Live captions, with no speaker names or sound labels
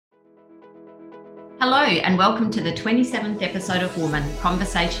Hello, and welcome to the 27th episode of Woman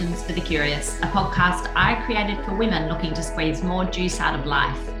Conversations for the Curious, a podcast I created for women looking to squeeze more juice out of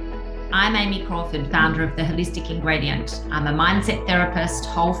life. I'm Amy Crawford, founder of The Holistic Ingredient. I'm a mindset therapist,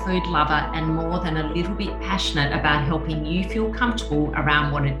 whole food lover, and more than a little bit passionate about helping you feel comfortable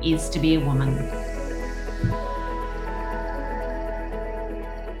around what it is to be a woman.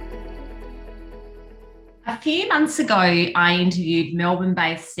 A few months ago, I interviewed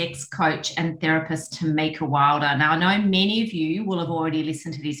Melbourne-based sex coach and therapist Tamika Wilder. Now, I know many of you will have already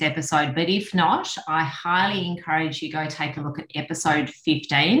listened to this episode, but if not, I highly encourage you go take a look at episode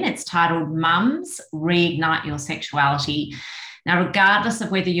 15. It's titled Mums, Reignite Your Sexuality. Now, regardless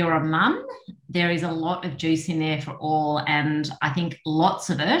of whether you're a mum, there is a lot of juice in there for all, and I think lots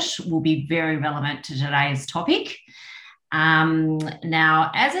of it will be very relevant to today's topic.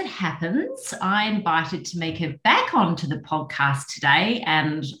 Now, as it happens, I invited Tamika back onto the podcast today,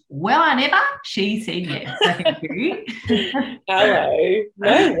 and well, I never, she said yes. So thank you. Hello,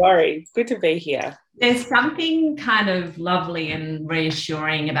 no worries. Good to be here. There's something kind of lovely and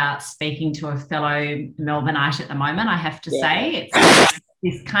reassuring about speaking to a fellow Melbourneite at the moment, I have to say. It's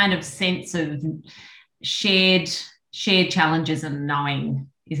this kind of sense of shared challenges and knowing,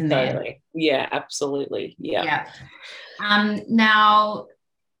 isn't there? Totally. Yeah, absolutely. Yeah. Now,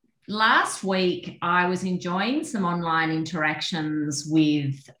 last week, I was enjoying some online interactions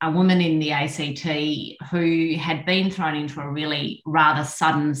with a woman in the ACT who had been thrown into a really rather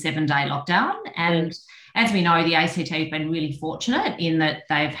sudden 7-day lockdown. And as we know, the ACT have been really fortunate in that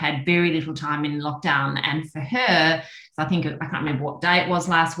they've had very little time in lockdown. And for her, I can't remember what day it was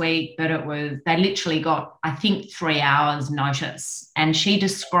last week, but they literally got, I think, 3 hours notice. And she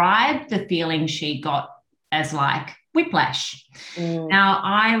described the feeling she got as like whiplash. Now,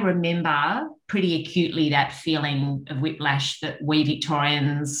 I remember pretty acutely that feeling of whiplash that we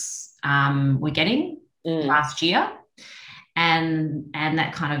Victorians were getting last year, and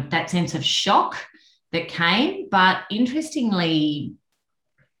that sense of shock that came. But interestingly,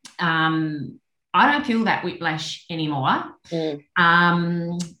 I don't feel that whiplash anymore.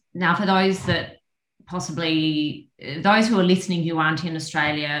 Now, for those who are listening who aren't in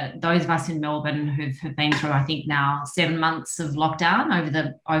Australia, those of us in Melbourne who've been through, I think now 7 months of lockdown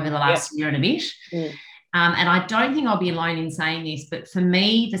over the last year and a bit. And I don't think I'll be alone in saying this, but for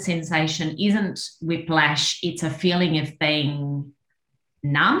me, the sensation isn't whiplash. It's a feeling of being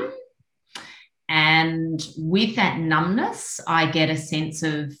numb. And with that numbness, I get a sense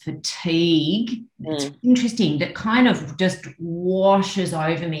of fatigue. It's interesting, that kind of just washes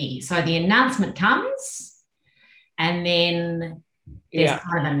over me. So the announcement comes, and then there's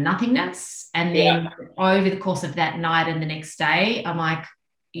kind of a nothingness. And then over the course of that night and the next day, I'm like,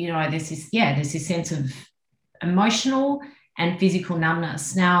 there's this sense of emotional and physical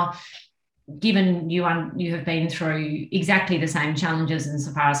numbness. Now, given you have been through exactly the same challenges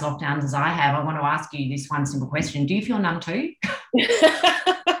insofar as lockdowns as I have, I want to ask you this one simple question. Do you feel numb too?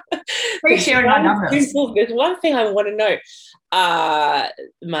 Please share my numbers. There's one thing I want to know.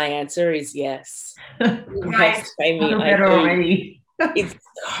 My answer is yes. Yes, Amy, better already. It's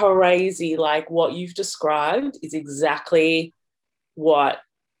crazy. Like, what you've described is exactly what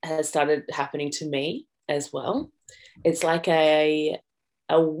has started happening to me as well. It's like a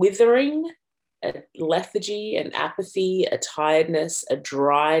withering, a lethargy, an apathy, a tiredness, a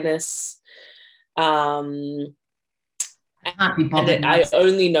dryness. I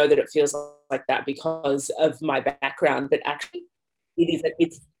only know that it feels like that because of my background, but actually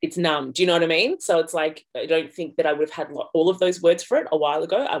it's numb. Do you know what I mean? So it's like, I don't think that I would have had all of those words for it a while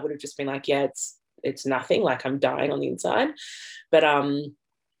ago. I would have just been like, it's nothing, like I'm dying on the inside. But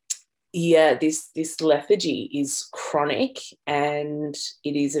this lethargy is chronic, and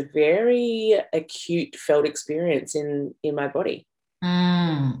it is a very acute felt experience in my body.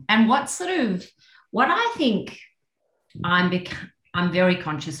 And what I think I'm very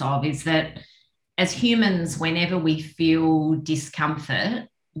conscious of is that as humans, whenever we feel discomfort,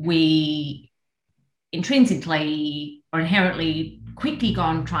 we intrinsically or inherently quickly go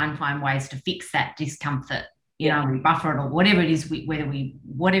and try and find ways to fix that discomfort. We buffer it or whatever it is,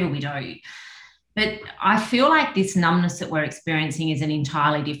 whatever we do. But I feel like this numbness that we're experiencing is an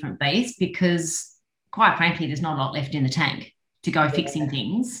entirely different beast because, quite frankly, there's not a lot left in the tank to go fixing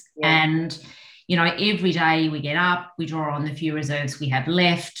things. And, every day we get up, we draw on the few reserves we have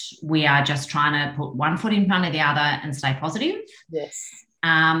left. We are just trying to put one foot in front of the other and stay positive. Yes.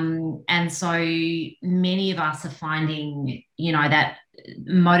 And so many of us are finding, that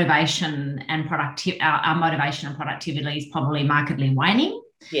motivation and our motivation and productivity is probably markedly waning.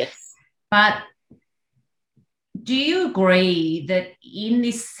 Yes. But do you agree that in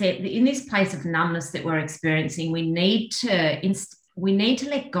this place of numbness that we're experiencing, we need to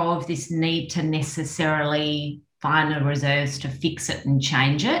let go of this need to necessarily find the reserves to fix it and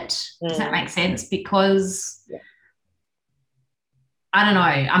change it? Does that make sense? Because Yeah. I don't know.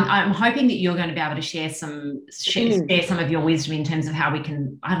 I'm hoping that you're going to be able to share some of your wisdom in terms of how we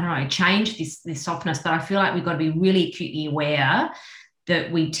can, I don't know, change this softness. But I feel like we've got to be really acutely aware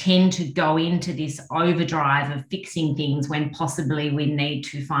that we tend to go into this overdrive of fixing things when possibly we need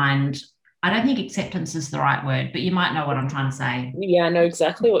to find. I don't think acceptance is the right word, but you might know what I'm trying to say. Yeah, I know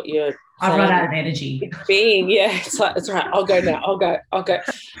exactly what you're I've saying. run out of energy. It's being, yeah, it's like, that's right. I'll go now. I'll go.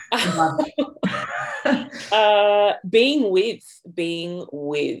 Being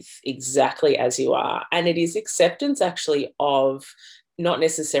with exactly as you are. And it is acceptance actually of not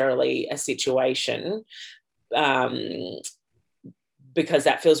necessarily a situation, because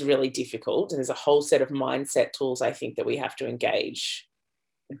that feels really difficult. And there's a whole set of mindset tools I think that we have to engage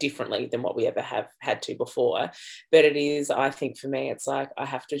differently than what we ever have had to before. But it is, I think for me, it's like I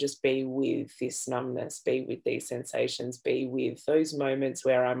have to just be with this numbness, be with these sensations, be with those moments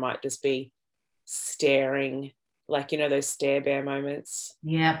where I might just be staring, like, you know, those stare bear moments.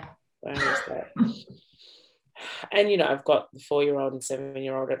 Yep. And, you know, I've got the 4-year-old and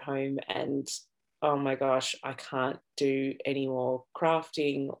 7-year-old at home, and oh my gosh, I can't do any more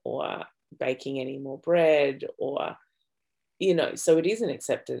crafting or baking any more bread, or, you know, so it is an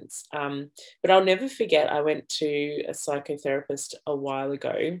acceptance. But I'll never forget, I went to a psychotherapist a while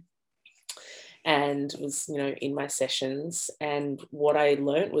ago and was, you know, in my sessions. And what I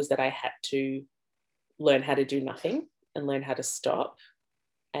learned was that I had to learn how to do nothing and learn how to stop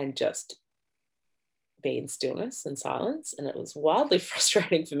and just be in stillness and silence. And it was wildly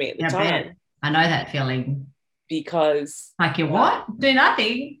frustrating for me at the time. I know that feeling. Because like, you what? Do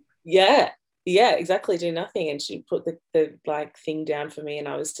nothing. Yeah, exactly. Do nothing. And she put the like thing down for me, and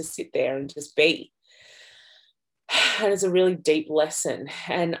I was to sit there and just be. And it's a really deep lesson.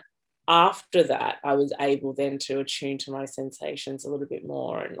 And after that, I was able then to attune to my sensations a little bit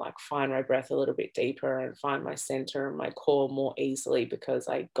more, and like find my breath a little bit deeper, and find my center and my core more easily, because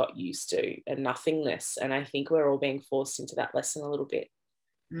I got used to a nothingness. And I think we're all being forced into that lesson a little bit.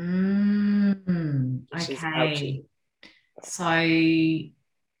 Okay. So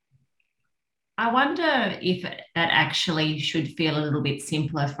I wonder if that actually should feel a little bit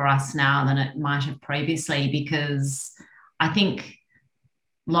simpler for us now than it might have previously, because I think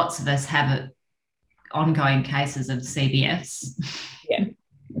lots of us have ongoing cases of CBS. Yeah.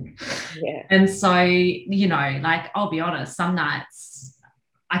 And so, you know, like, I'll be honest, some nights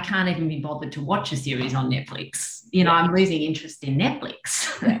I can't even be bothered to watch a series on Netflix. You know, I'm losing interest in Netflix.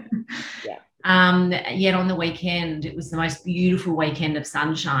 Yet on the weekend, it was the most beautiful weekend of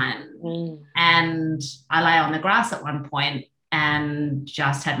sunshine. And I lay on the grass at one point and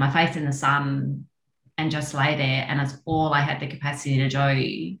just had my face in the sun and just lay there. And it's all I had the capacity to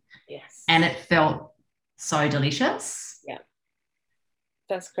do. Yes. And it felt so delicious. Yeah.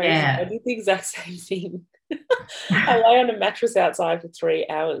 That's crazy. Yeah. I did the exact same thing. I lay on a mattress outside for 3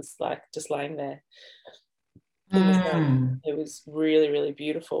 hours, like just laying there. It was really, really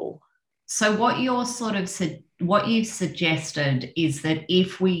beautiful. So what you've suggested is that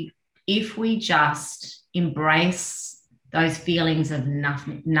if we just embrace those feelings of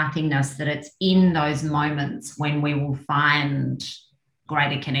nothingness, that it's in those moments when we will find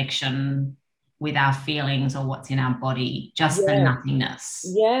greater connection with our feelings or what's in our body, just the nothingness.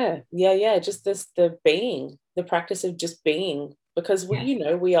 Yeah. Just the being, the practice of just being, because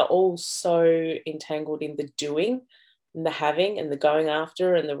we are all so entangled in the doing and the having and the going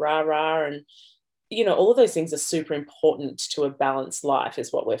after and the rah-rah, and all of those things are super important to a balanced life,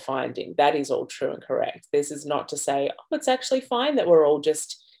 is what we're finding. That is all true and correct. This is not to say, it's actually fine that we're all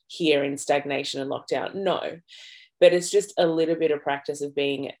just here in stagnation and lockdown. No, but it's just a little bit of practice of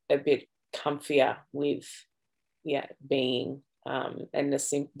being a bit comfier with being, and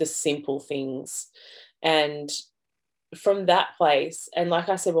the simple things. And from that place, and like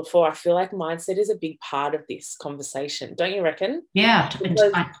I said before, I feel like mindset is a big part of this conversation, don't you reckon? Yeah,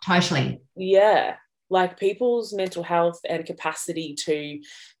 totally. Yeah, like people's mental health and capacity to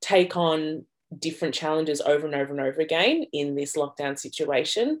take on different challenges over and over and over again in this lockdown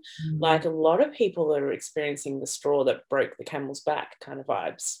situation. Like, a lot of people that are experiencing the straw that broke the camel's back kind of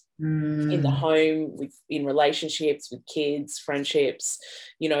vibes. In the home, in relationships with kids, friendships,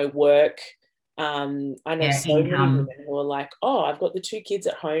 work. I know so many women who are like, I've got the 2 kids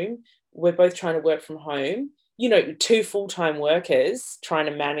at home. We're both trying to work from home. 2 full-time workers trying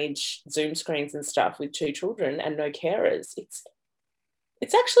to manage Zoom screens and stuff with 2 children and no carers.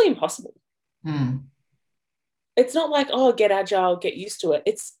 It's actually impossible. It's not like, oh, get agile, get used to it.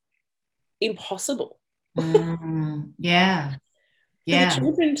 It's impossible Yeah. for the Yeah.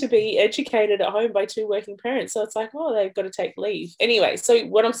 children to be educated at home by two working parents. So it's like, oh, they've got to take leave. Anyway, so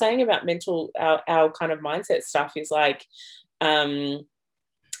what I'm saying about our kind of mindset stuff is like, I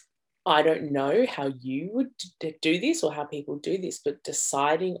don't know how you would do this or how people do this, but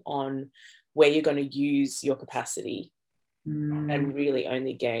deciding on where you're going to use your capacity and really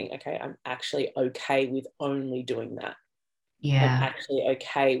only getting, okay, I'm actually okay with only doing that. Yeah. I'm actually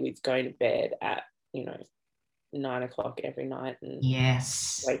okay with going to bed at, 9 o'clock every night and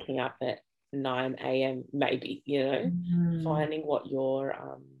Yes. waking up at 9 a.m. maybe, finding what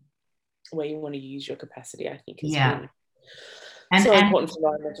where you want to use your capacity, I think has been so important for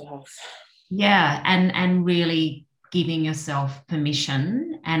my mental health. Yeah, and really giving yourself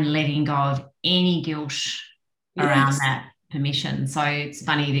permission and letting go of any guilt around that permission. So it's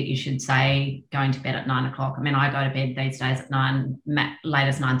funny that you should say going to bed at 9 o'clock. I mean, I go to bed these days at 9,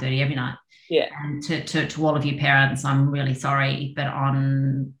 latest 9:30 every night. Yeah. And to all of you parents, I'm really sorry, but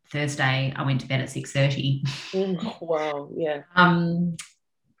on Thursday I went to bed at 6:30. Wow. Yeah.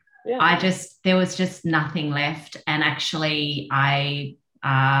 There was just nothing left, and actually I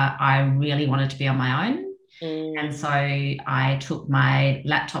really wanted to be on my own. And so I took my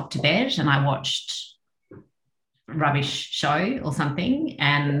laptop to bed and I watched a rubbish show or something.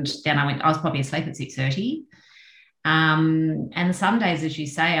 And then I was probably asleep at 6:30. And some days, as you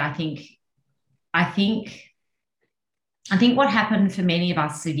say, I think what happened for many of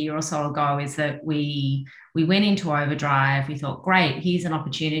us a year or so ago is that we went into overdrive. We thought, great, here's an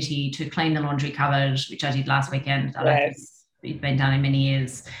opportunity to clean the laundry cupboard, which I did last weekend. I don't think it's been done in many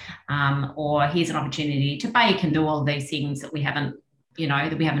years. Or here's an opportunity to bake and do all of these things that we haven't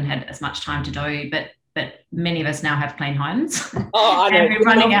had as much time to do. But many of us now have clean homes. Oh, I know. And we're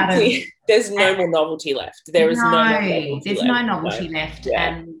running out of. There's no more novelty left. There's no novelty left.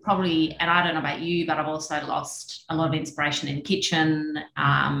 And probably, and I don't know about you, but I've also lost a lot of inspiration in the kitchen.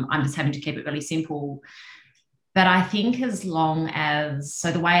 I'm just having to keep it really simple. But I think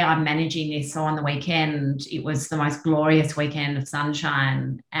so the way I'm managing this, so on the weekend, it was the most glorious weekend of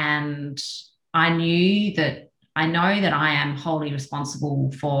sunshine. And I know that I am wholly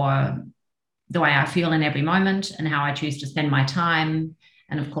responsible for the way I feel in every moment and how I choose to spend my time.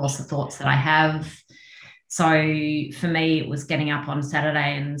 And of course, the thoughts that I have. So for me, it was getting up on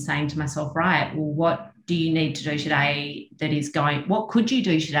Saturday and saying to myself, right, well, what do you need to do today what could you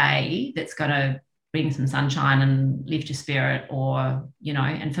do today that's going to bring some sunshine and lift your spirit? Or,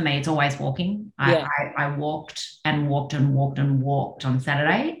 and for me, it's always walking. I walked and walked and walked and walked on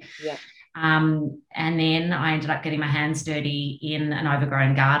Saturday. Yeah. And then I ended up getting my hands dirty in an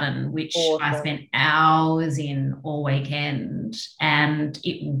overgrown garden, which I spent hours in all weekend. And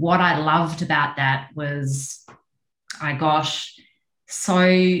what I loved about that was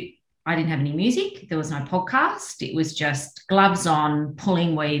I didn't have any music. There was no podcast. It was just gloves on,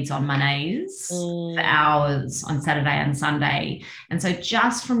 pulling weeds on my knees for hours on Saturday and Sunday. And so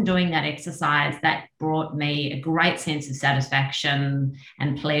just from doing that exercise, that brought me a great sense of satisfaction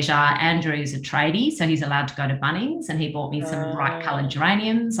and pleasure. Andrew's a tradie, so he's allowed to go to Bunnings, and he bought me some bright coloured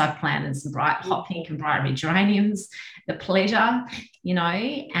geraniums. I've planted some bright hot pink and bright red geraniums. The pleasure,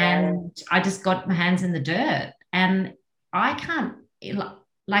 and I just got my hands in the dirt. And I can't... it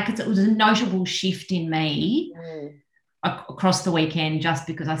was a notable shift in me across the weekend, just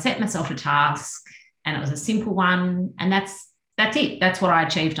because I set myself a task and it was a simple one, and that's it. That's what I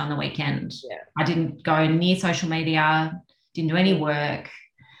achieved on the weekend. I didn't go near social media, didn't do any work,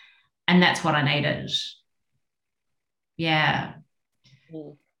 and that's what I needed.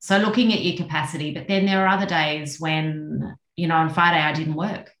 So looking at your capacity, but then there are other days when, on Friday I didn't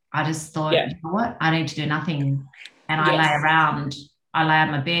work. I just thought, you know what, I need to do nothing. And I lay around. I lay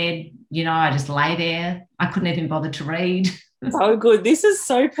on my bed, I just lay there. I couldn't even bother to read. Oh, good. This is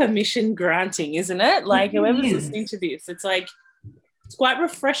so permission granting, isn't it? Like, whoever's listening to this, it's like, it's quite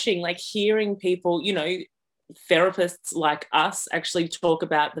refreshing, like hearing people, therapists like us actually talk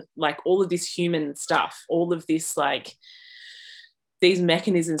about all of this human stuff, all of this, these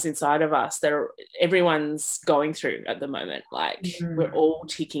mechanisms inside of us that everyone's going through at the moment. We're all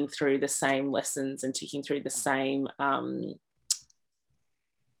ticking through the same lessons and ticking through the same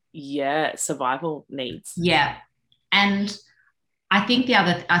survival needs. And I think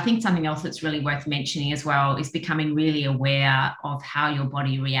something else that's really worth mentioning as well is becoming really aware of how your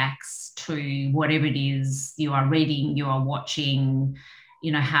body reacts to whatever it is you are reading, you are watching,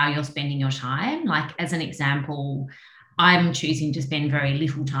 how you're spending your time. Like, as an example, I'm choosing to spend very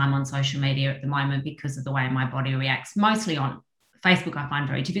little time on social media at the moment because of the way my body reacts, mostly on Facebook I find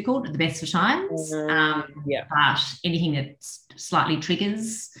very difficult at the best of times. Yeah. But anything that slightly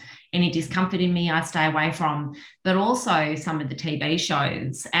triggers any discomfort in me, I stay away from. But also some of the TV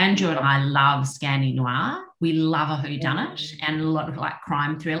shows. Andrew and I love Scandi Noir. We love a whodunit and a lot of like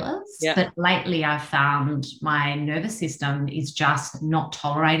crime thrillers. Yeah. But lately I've found my nervous system is just not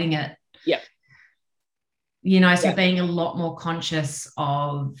tolerating it. Yeah. You know, so being a lot more conscious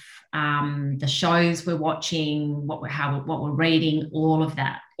of the shows we're watching, what we're reading, all of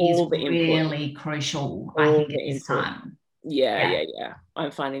that is really crucial, I think, at this time. Yeah. I'm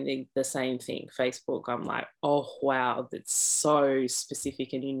finding the same thing. Facebook, I'm like, oh, wow, that's so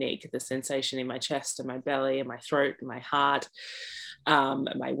specific and unique. The sensation in my chest and my belly and my throat and my heart,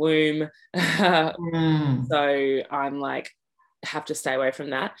 my womb. So I'm like, have to stay away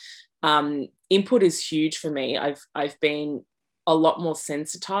from that. Input is huge for me. I've been a lot more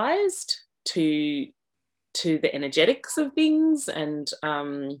sensitized to the energetics of things and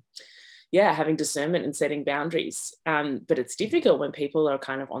having discernment and setting boundaries. But it's difficult when people are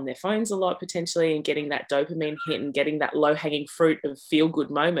kind of on their phones a lot potentially and getting that dopamine hit and getting that low-hanging fruit of feel-good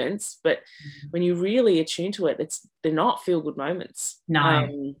moments. But when you really attune to it, they're not feel-good moments.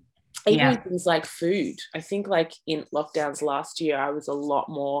 No. Even things like food. I think like in lockdowns last year, I was a lot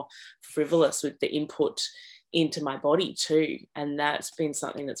more frivolous with the input into my body too. And that's been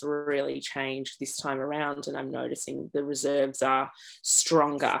something that's really changed this time around. And I'm noticing the reserves are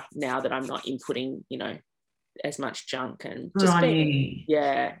stronger now that I'm not inputting, as much junk and just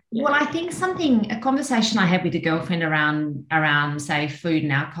Well, I think a conversation I had with a girlfriend around say food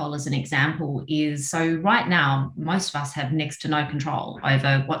and alcohol as an example is, so right now most of us have next to no control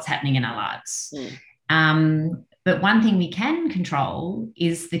over what's happening in our lives. But one thing we can control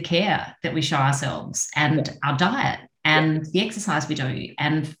is the care that we show ourselves and our diet and the exercise we do,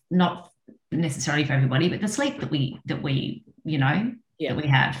 and not necessarily for everybody, but the sleep that we that we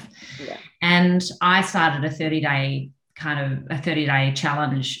have. And I started a 30-day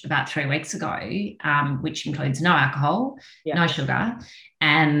challenge about 3 weeks ago, which includes no alcohol, no sugar,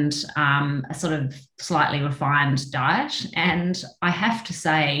 and a sort of slightly refined diet. And I have to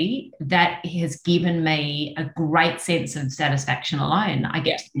say that has given me a great sense of satisfaction alone. I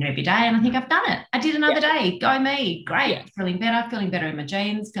get to do it every day and I think I've done it. I did another day. Go me. Great. Feeling better in my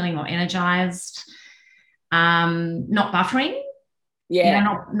jeans, feeling more energized, not buffering.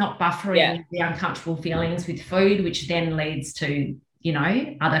 Not buffering the uncomfortable feelings with food, which then leads to,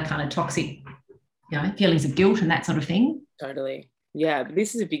 other kind of toxic, feelings of guilt and that sort of thing. Totally. Yeah, but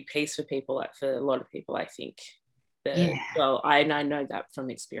this is a big piece for people, for a lot of people, I think. Well, I know that from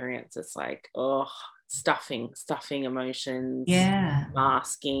experience. It's like, stuffing emotions,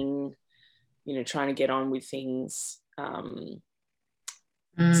 masking, trying to get on with things. So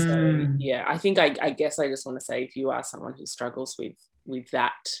I think I guess I just want to say, if you are someone who struggles with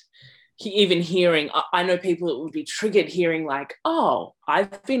that, even hearing, I know people that would be triggered hearing like, oh,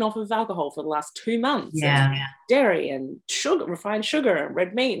 I've been off of alcohol for the last 2 months, and dairy and sugar, refined sugar and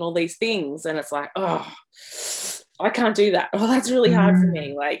red meat and all these things, and it's like, oh, I can't do that. Oh, that's really hard for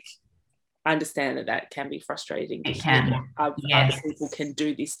me. Like, I understand that can be frustrating. It can. Other people can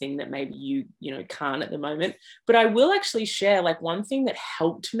do this thing that maybe you can't at the moment. But I will actually share, like, one thing that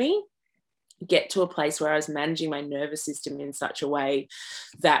helped me get to a place where I was managing my nervous system in such a way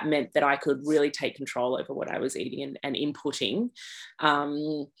that meant that I could really take control over what I was eating and inputting,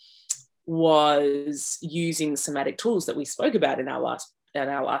 was using somatic tools that we spoke about in our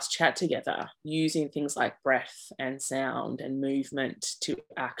last chat together, using things like breath and sound and movement to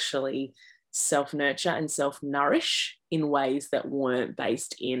actually self-nurture and self-nourish in ways that weren't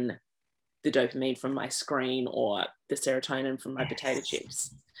based in the dopamine from my screen or the serotonin from my potato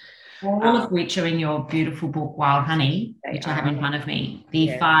chips. All of which are in your beautiful book, Wild Honey, which I have in front of me,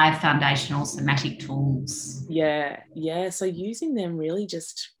 the 5 foundational somatic tools. So using them really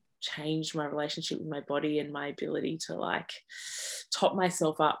just changed my relationship with my body and my ability to like top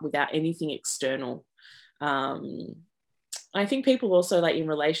myself up without anything external. I think people also, like, in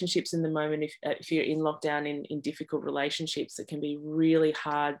relationships in the moment, if you're in lockdown in difficult relationships, it can be really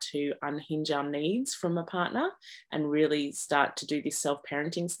hard to unhinge our needs from a partner and really start to do this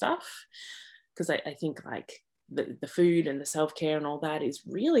self-parenting stuff. Because I think like the food and the self-care and all that is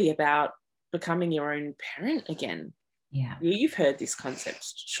really about becoming your own parent again. Yeah. You've heard this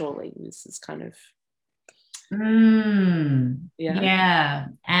concept, surely. This is kind of... Yeah.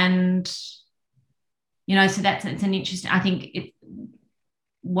 And... so it's an interesting, I think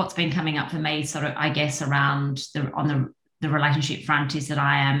what's been coming up for me sort of, I guess, around on the relationship front is that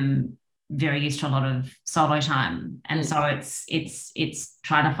I am very used to a lot of solo time. And so it's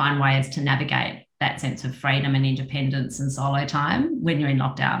trying to find ways to navigate that sense of freedom and independence and solo time when you're in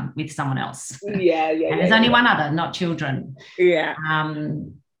lockdown with someone else. Yeah, yeah, And yeah. there's only one other, not children. Yeah.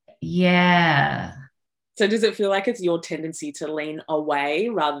 Yeah. So does it feel like it's your tendency to lean away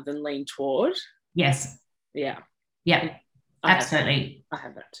rather than lean toward? Yes. Yeah. Yeah. Absolutely. I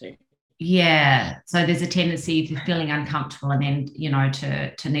have that too. Yeah. So there's a tendency for feeling uncomfortable and then,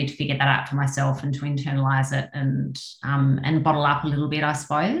 to need to figure that out for myself and to internalize it and bottle up a little bit, I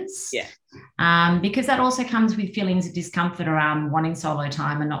suppose. Yeah. Because that also comes with feelings of discomfort around wanting solo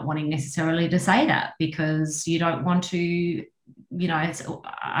time and not wanting necessarily to say that because you don't want to,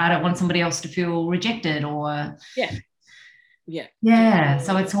 I don't want somebody else to feel rejected or. Yeah. Yeah. Yeah.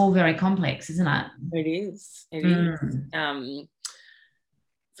 So it's all very complex, isn't it? It is. It is.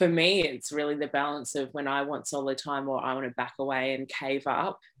 For me, it's really the balance of when I want solo time or I want to back away and cave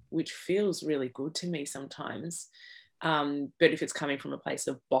up, which feels really good to me sometimes. But if it's coming from a place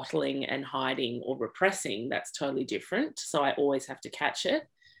of bottling and hiding or repressing, that's totally different. So I always have to catch it.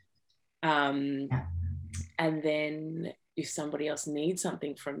 And then if somebody else needs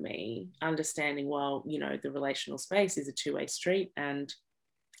something from me, understanding, well, the relational space is a two-way street and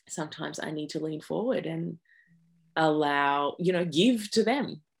sometimes I need to lean forward and allow, give to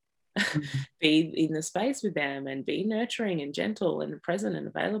them. Be in the space with them and be nurturing and gentle and present and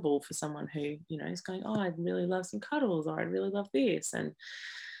available for someone who is going, oh, I'd really love some cuddles or I'd really love this. And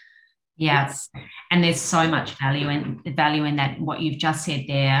and there's so much value in that what you've just said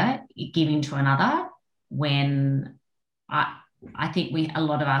there, giving to another, when I think a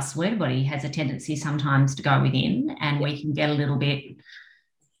lot of us, everybody has a tendency sometimes to go within and we can get a little bit,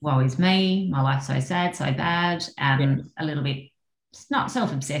 woe is me, my life's so sad, so bad, and a little bit, it's not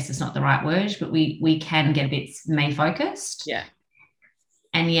self-obsessed, it's not the right word, but we can get a bit me focused. Yeah.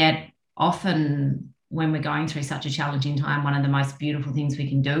 And yet often when we're going through such a challenging time, one of the most beautiful things we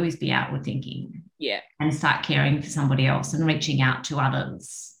can do is be outward thinking. Yeah. And start caring for somebody else and reaching out to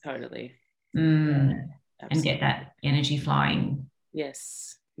others. Totally. And get that energy flowing.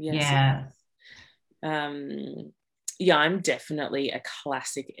 Yes. Yeah. I'm definitely a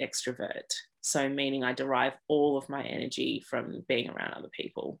classic extrovert. So meaning I derive all of my energy from being around other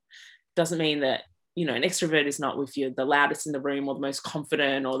people. Doesn't mean that, an extrovert is not with you the loudest in the room or the most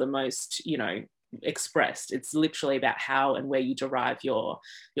confident or the most, expressed. It's literally about how and where you derive your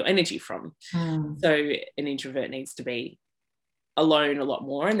energy from. So an introvert needs to be alone a lot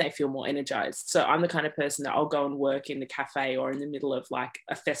more and they feel more energized. So I'm the kind of person that I'll go and work in the cafe or in the middle of like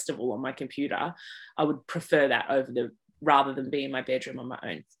a festival on my computer. I would prefer that rather than be in my bedroom on my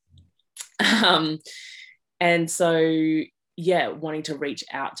own. And so wanting to reach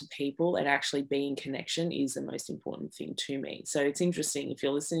out to people and actually be in connection is the most important thing to me. So it's interesting, if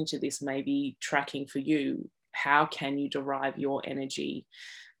you're listening to this, maybe tracking for you, how can you derive your energy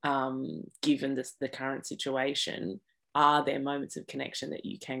given the current situation? Are there moments of connection that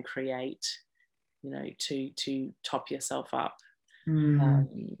you can create, to top yourself up?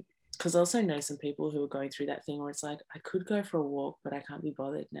 Because I also know some people who are going through that thing where it's like, I could go for a walk, but I can't be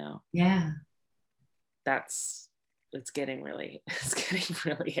bothered now. Yeah. It's getting really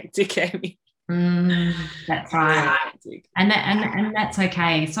hectic, Amy. That's right. And that's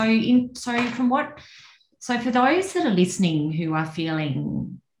okay. So for those that are listening who are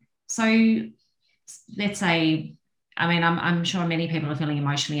feeling, so let's say, I mean, I'm sure many people are feeling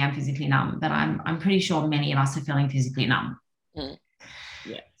emotionally and physically numb, but I'm pretty sure many of us are feeling physically numb.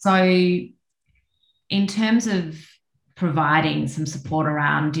 Yeah. So in terms of providing some support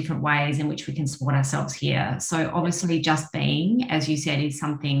around different ways in which we can support ourselves here. So obviously just being, as you said, is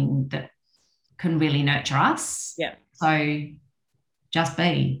something that can really nurture us. Yeah. So just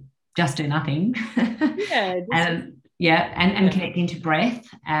be, just do nothing. Yeah. And connecting to breath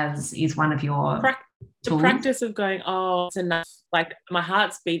as is one of your the practice of going, oh, it's enough. Like my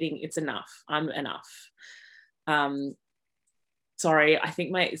heart's beating, it's enough. I'm enough. Sorry, I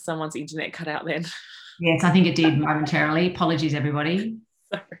think someone's internet cut out then. Yes, I think it did momentarily. Apologies, everybody.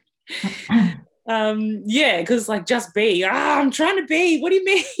 Sorry. Because like just be, I'm trying to be. What do you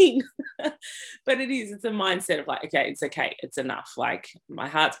mean? But it's a mindset of like, okay, it's enough. Like my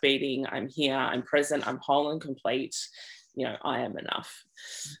heart's beating, I'm here, I'm present, I'm whole and complete. I am enough.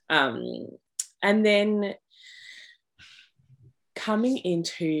 And then coming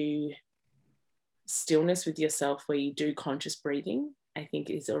into stillness with yourself where you do conscious breathing, I think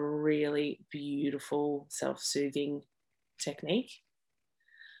is a really beautiful self-soothing technique.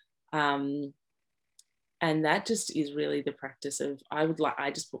 And that just is really the practice of, I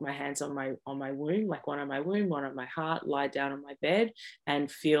just put my hands on my womb, like one on my womb, one on my heart, lie down on my bed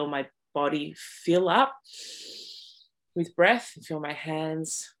and feel my body fill up with breath, feel my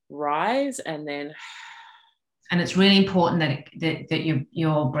hands rise and then. And it's really important that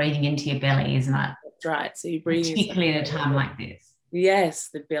you're breathing into your belly, isn't it? That's right. So you breathe, particularly at a time like this. Yes,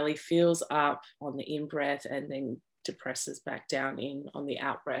 the belly fills up on the in breath and then depresses back down in on the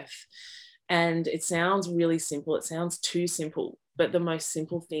out breath. And it sounds really simple. It sounds too simple, but the most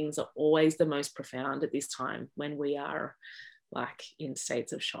simple things are always the most profound at this time when we are like in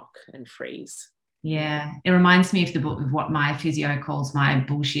states of shock and freeze. Yeah, it reminds me of the book of what my physio calls my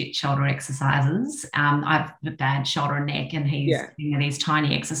bullshit shoulder exercises. I've a bad shoulder and neck, and he's doing these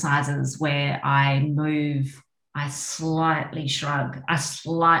tiny exercises where I move, I slightly shrug, I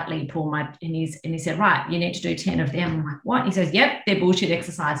slightly pull my, and he said, right, you need to do 10 of them. I'm like, what? He says, yep, they're bullshit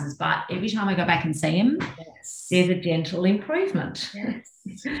exercises, but every time I go back and see him, there's a gentle improvement.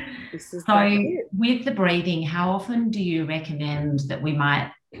 This is so with the breathing, how often do you recommend that we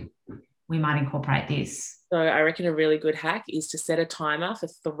might incorporate this? So I reckon a really good hack is to set a timer for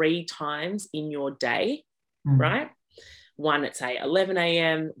 3 times in your day, right? One at, say, 11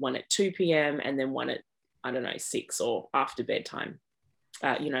 a.m., one at 2 p.m., and then one at, 6 or after bedtime,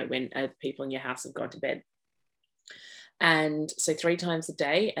 when people in your house have gone to bed. And so 3 times a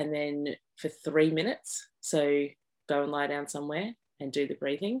day, and then for 3 minutes. So go and lie down somewhere and do the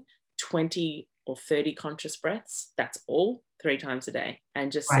breathing, 20 or 30 conscious breaths. That's all 3 times a day.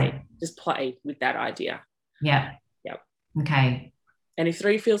 And just play with that idea. Yeah. Yep. Okay. And if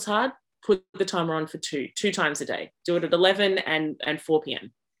 3 feels hard, put the timer on for 2 times a day. Do it at 11 and 4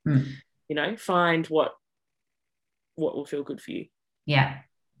 p.m. Find what will feel good for you. Yeah.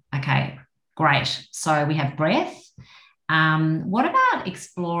 Okay. Great. So we have breath. What about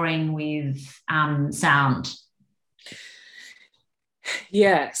exploring with sound?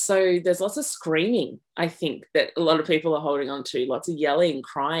 Yeah, so there's lots of screaming, I think, that a lot of people are holding on to. Lots of yelling,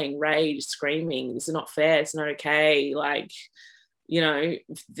 crying, rage, screaming. This is not fair. It's not okay. Like,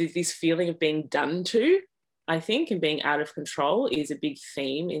 this feeling of being done to, I think, and being out of control is a big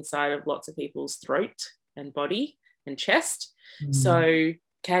theme inside of lots of people's throat and body and chest. So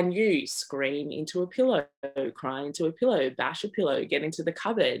can you scream into a pillow, cry into a pillow, bash a pillow, get into the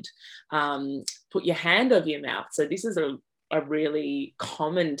cupboard, put your hand over your mouth? So this is a really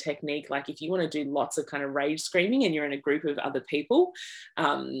common technique. Like if you want to do lots of kind of rage screaming and you're in a group of other people,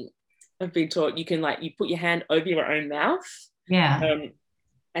 I've been taught you can you put your hand over your own mouth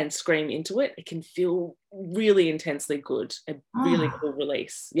and scream into it. It can feel really intensely good, a really cool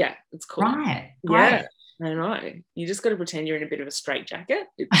release. Yeah, it's cool. Right. Yeah, I know. You just got to pretend you're in a bit of a straitjacket.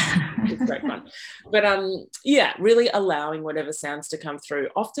 It's great fun. But really allowing whatever sounds to come through.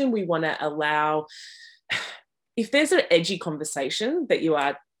 Often we want to allow, if there's an edgy conversation that you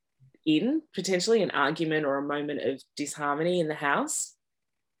are in, potentially an argument or a moment of disharmony in the house,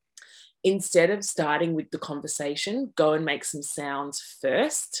 instead of starting with the conversation, go and make some sounds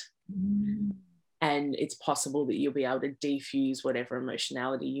first. And it's possible that you'll be able to defuse whatever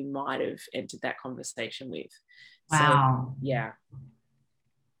emotionality you might have entered that conversation with. Wow. So, yeah.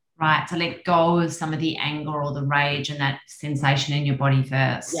 Right. So let go of some of the anger or the rage and that sensation in your body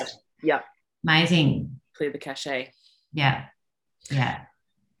first. Yeah. Amazing. Clear the cachet. Yeah.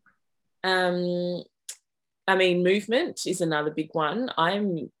 Movement is another big one.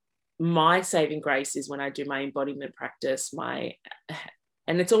 My saving grace is when I do my embodiment practice,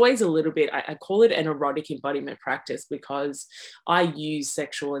 and it's always a little bit, I call it an erotic embodiment practice because I use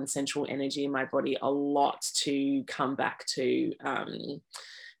sexual and sensual energy in my body a lot to come back to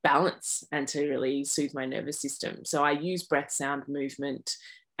balance and to really soothe my nervous system. So I use breath, sound, movement,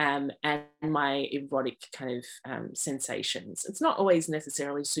 and my erotic kind of sensations. It's not always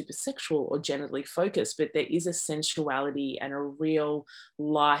necessarily super sexual or genitally focused, but there is a sensuality and a real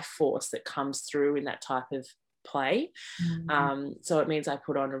life force that comes through in that type of play. So it means I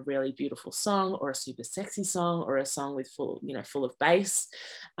put on a really beautiful song or a super sexy song or a song with full of bass,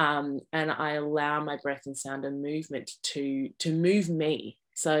 and I allow my breath and sound and movement to move me.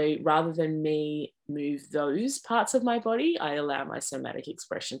 So rather than me move those parts of my body, I allow my somatic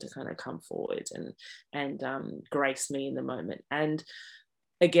expression to kind of come forward and grace me in the moment. And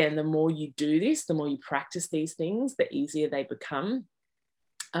again, the more you do this, the more you practice these things, the easier they become.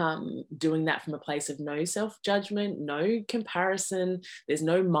 Doing that from a place of no self-judgment, no comparison, there's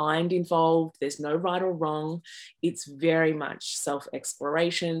no mind involved, there's no right or wrong. It's very much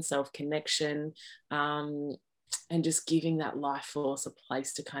self-exploration, self-connection, and just giving that life force a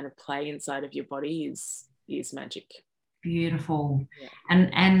place to kind of play inside of your body is magic. Beautiful. Yeah.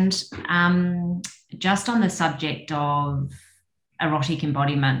 And just on the subject of erotic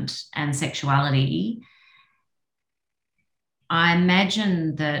embodiment and sexuality, I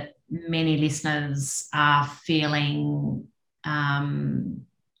imagine that many listeners are feeling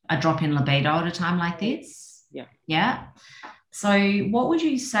a drop in libido at a time like this? Yeah. Yeah. So, what would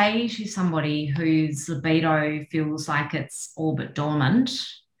you say to somebody whose libido feels like it's all but dormant?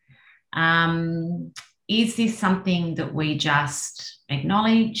 Um, is this something that we just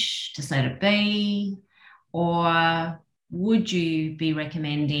acknowledge, just let it be? Or would you be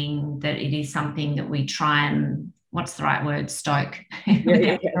recommending that it is something that we try and, what's the right word? Stoke.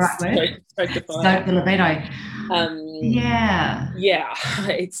 Yeah. The right word? Stoke the fire. Stoke the libido. Yeah. Yeah,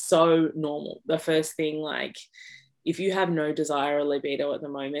 it's so normal. The first thing, like, if you have no desire or libido at the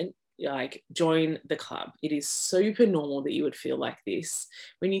moment, like, join the club. It is super normal that you would feel like this.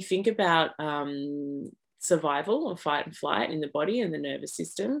 When you think about survival or fight and flight in the body and the nervous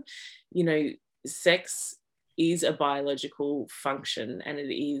system, you know, sex is a biological function, and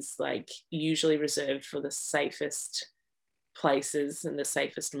it is like usually reserved for the safest places and the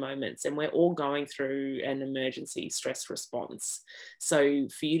safest moments, and we're all going through an emergency stress response. So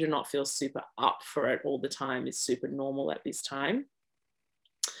for you to not feel super up for it all the time is super normal at this time.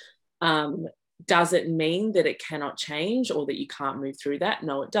 Does it mean that it cannot change or that you can't move through that?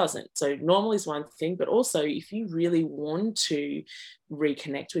 No, it doesn't. So normal is one thing, but also if you really want to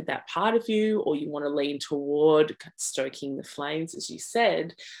reconnect with that part of you, or you want to lean toward stoking the flames, as you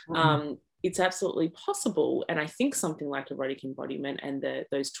said, it's absolutely possible. And I think something like erotic embodiment and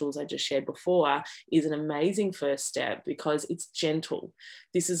those tools I just shared before is an amazing first step, because it's gentle.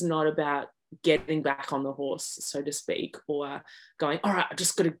 This is not about getting back on the horse, so to speak, or going, all right, I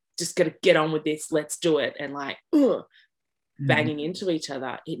just gotta get on with this, let's do it, and like banging into each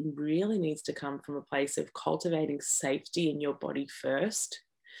other. It really needs to come from a place of cultivating safety in your body first,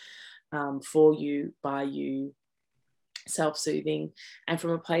 for you, by you, self-soothing, and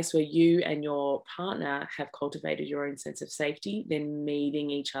from a place where you and your partner have cultivated your own sense of safety, then meeting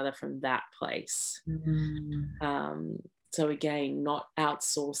each other from that place. So again, not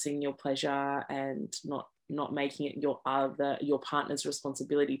outsourcing your pleasure and not making it your partner's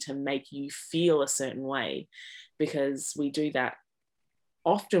responsibility to make you feel a certain way, because we do that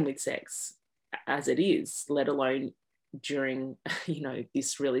often with sex as it is, let alone during, you know,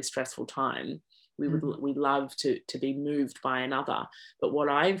 this really stressful time. We love to be moved by another, but what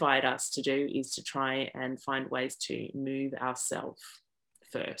I invite us to do is to try and find ways to move ourselves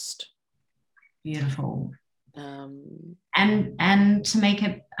first. Beautiful. And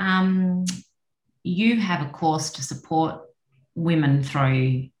Tamika, you have a course to support women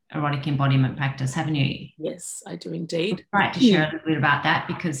through erotic embodiment practice, haven't you? Yes, I do indeed. Right, to share a little bit about that,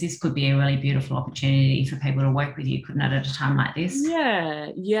 because this could be a really beautiful opportunity for people to work with you, couldn't it, at a time like this?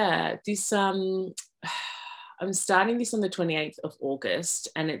 Yeah. This I'm starting this on the 28th of August,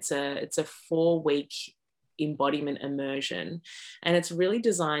 and it's a 4-week embodiment immersion, and it's really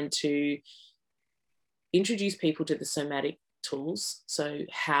designed to introduce people to the somatic tools, so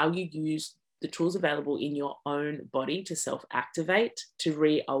how you use the tools available in your own body to self-activate, to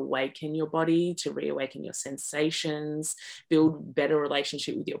reawaken your body, to reawaken your sensations, build better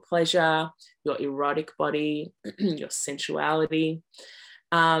relationship with your pleasure, your erotic body, your sensuality.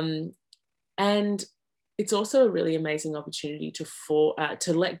 And it's also a really amazing opportunity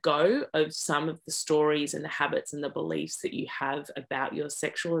to let go of some of the stories and the habits and the beliefs that you have about your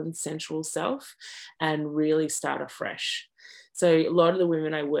sexual and sensual self, and really start afresh. So a lot of the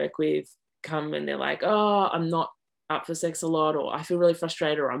women I work with come and they're like, oh, I'm not up for sex a lot, or I feel really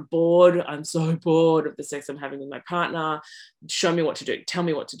frustrated, or I'm bored. I'm so bored of the sex I'm having with my partner. Show me what to do. Tell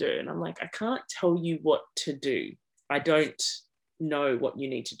me what to do. And I'm like, I can't tell you what to do. I don't know what you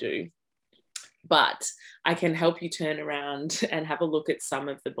need to do. But I can help you turn around and have a look at some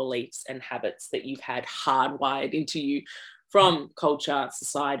of the beliefs and habits that you've had hardwired into you from culture,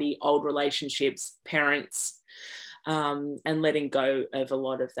 society, old relationships, parents, and letting go of a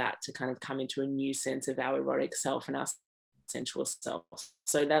lot of that to kind of come into a new sense of our erotic self and our sensual self.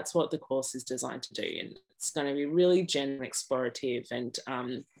 So that's what the course is designed to do. And it's going to be really gentle, explorative,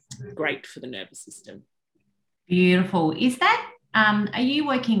 and great for the nervous system. Beautiful. Is that, are you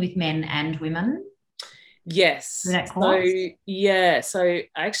working with men and women? Yes. So I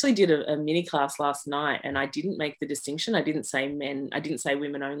actually did a mini class last night, and I didn't make the distinction. I didn't say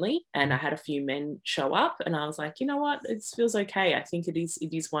women only, and I had a few men show up, and I was like, you know what, it feels okay. I think it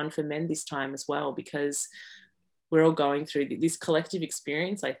is one for men this time as well, because we're all going through this collective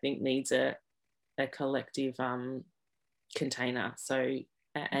experience. I think needs a collective container. So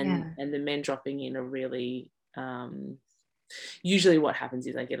and the men dropping in are really usually what happens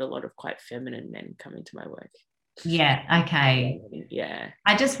is I get a lot of quite feminine men coming to my work. Yeah, okay. Yeah.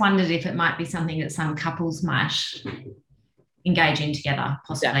 I just wondered if it might be something that some couples might engage in together,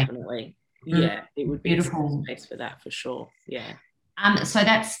 possibly. Definitely. Yeah, it would be beautiful a space for that, for sure. Yeah. So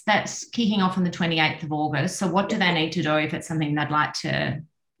that's kicking off on the 28th of August. So what do they need to do if it's something they'd like to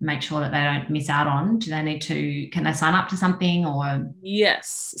make sure that they don't miss out on? Can they sign up to something or?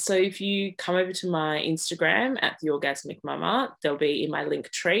 Yes. So if you come over to my Instagram at The Orgasmic Mama, there'll be in my link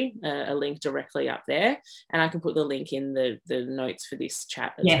tree a link directly up there. And I can put the link in the notes for this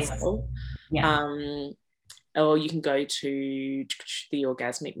chat as well. Yeah. Or you can go to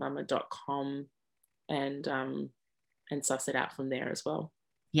theorgasmicmama.com and suss it out from there as well.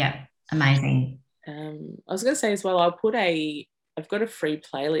 Yeah, amazing. I was going to say as well, I've got a free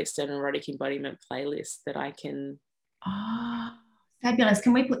playlist, an erotic embodiment playlist that I can. Oh, fabulous.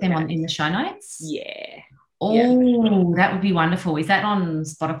 Can we put them in the show notes? Yeah. Oh, that would be wonderful. Is that on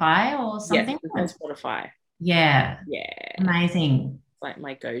Spotify or something? Yes, on Spotify. Yeah. Yeah. Amazing. It's like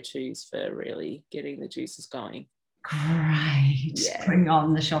my go-tos for really getting the juices going. Great. Yeah. Bring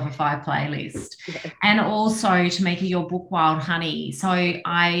on the Shopify playlist. Yeah. And also, Tamika, your book, Wild Honey. So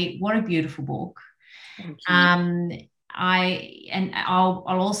what a beautiful book. Thank you. I'll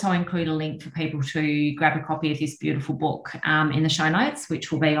also include a link for people to grab a copy of this beautiful book in the show notes,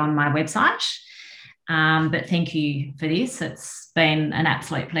 which will be on my website. But thank you for this. It's been an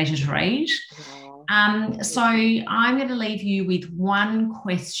absolute pleasure to read. So I'm going to leave you with one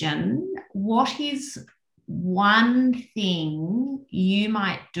question. What is one thing you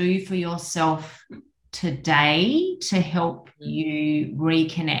might do for yourself today to help you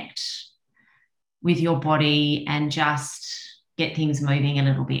reconnect with your body and just get things moving a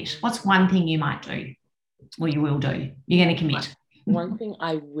little bit? What's one thing you might do or you will do? You're going to commit. One thing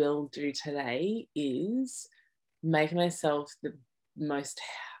I will do today is make myself the most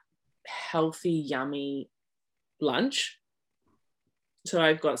healthy, yummy lunch. So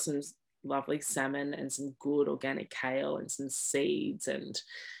I've got some lovely salmon and some good organic kale and some seeds, and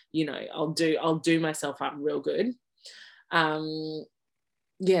I'll do myself up real good.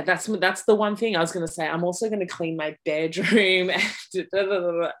 Yeah, that's the one thing I was going to say. I'm also going to clean my bedroom.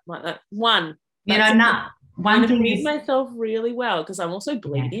 One thing is myself really well because I'm also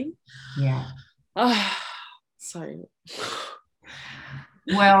bleeding. Yeah. So.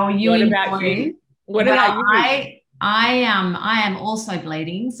 Well, what about you? I am also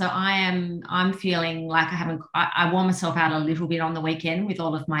bleeding, so I'm feeling like I wore myself out a little bit on the weekend with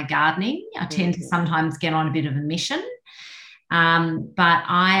all of my gardening. I tend to sometimes get on a bit of a mission, but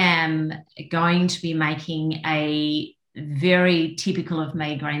I am going to be making a very typical of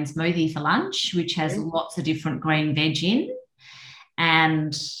me green smoothie for lunch, which has lots of different green veg in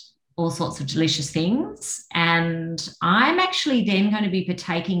and all sorts of delicious things. And I'm actually then going to be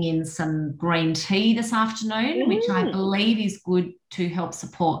partaking in some green tea this afternoon, which I believe is good to help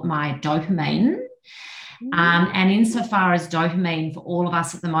support my dopamine. And insofar as dopamine for all of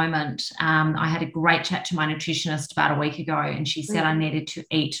us at the moment, I had a great chat to my nutritionist about a week ago, and she said I needed to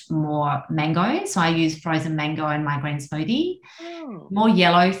eat more mango. So I use frozen mango in my green smoothie. More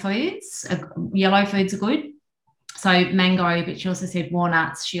yellow foods. Yellow foods are good. So mango, but she also said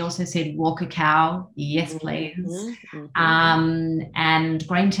walnuts. She also said raw cacao. Yes, please. And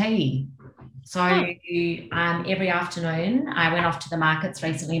green tea. So every afternoon, I went off to the markets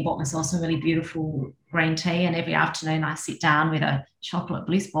recently and bought myself some really beautiful green tea. And every afternoon I sit down with a chocolate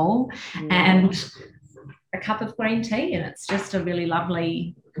bliss ball and a cup of green tea. And it's just a really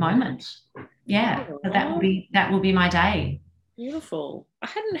lovely moment. Yeah, so that will be my day. Beautiful. I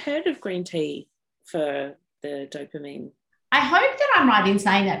hadn't heard of green tea for the dopamine. I hope that I'm right in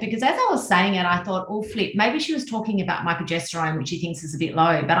saying that, because as I was saying it, I thought, oh, flip, maybe she was talking about my progesterone, which she thinks is a bit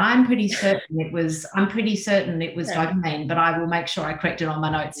low, but I'm pretty certain it was dopamine, but I will make sure I correct it on my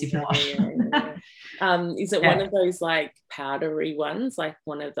notes if not. Is it one of those like powdery ones, like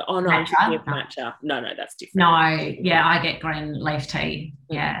one of the, matcha? No, that's different. No, yeah, I get green leaf tea.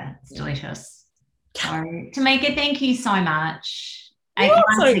 Yeah, it's delicious. So, Tamika, thank you so much. You're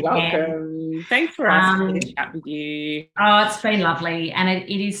so welcome. Thanks for asking me to chat with you. Oh, it's been lovely, and it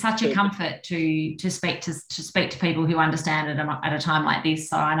is such a comfort to speak to people who understand it at a time like this.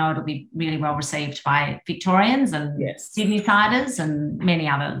 So I know it'll be really well received by Victorians and Sydney-siders and many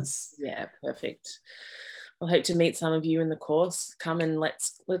others. Yeah, perfect. I hope to meet some of you in the course. Come and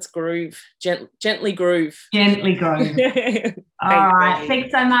let's groove, gently groove. Gently groove. All right,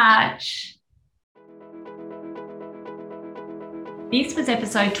 thanks so much. This was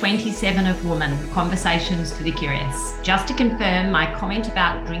episode 27 of Woman, Conversations for the Curious. Just to confirm, my comment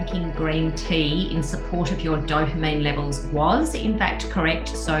about drinking green tea in support of your dopamine levels was in fact correct,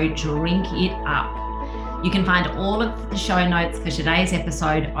 so drink it up. You can find all of the show notes for today's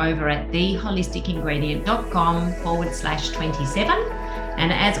episode over at theholisticingredient.com/27.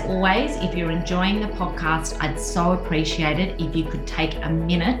 And as always, if you're enjoying the podcast, I'd so appreciate it if you could take a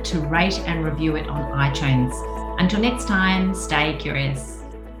minute to rate and review it on iTunes. Until next time, stay curious.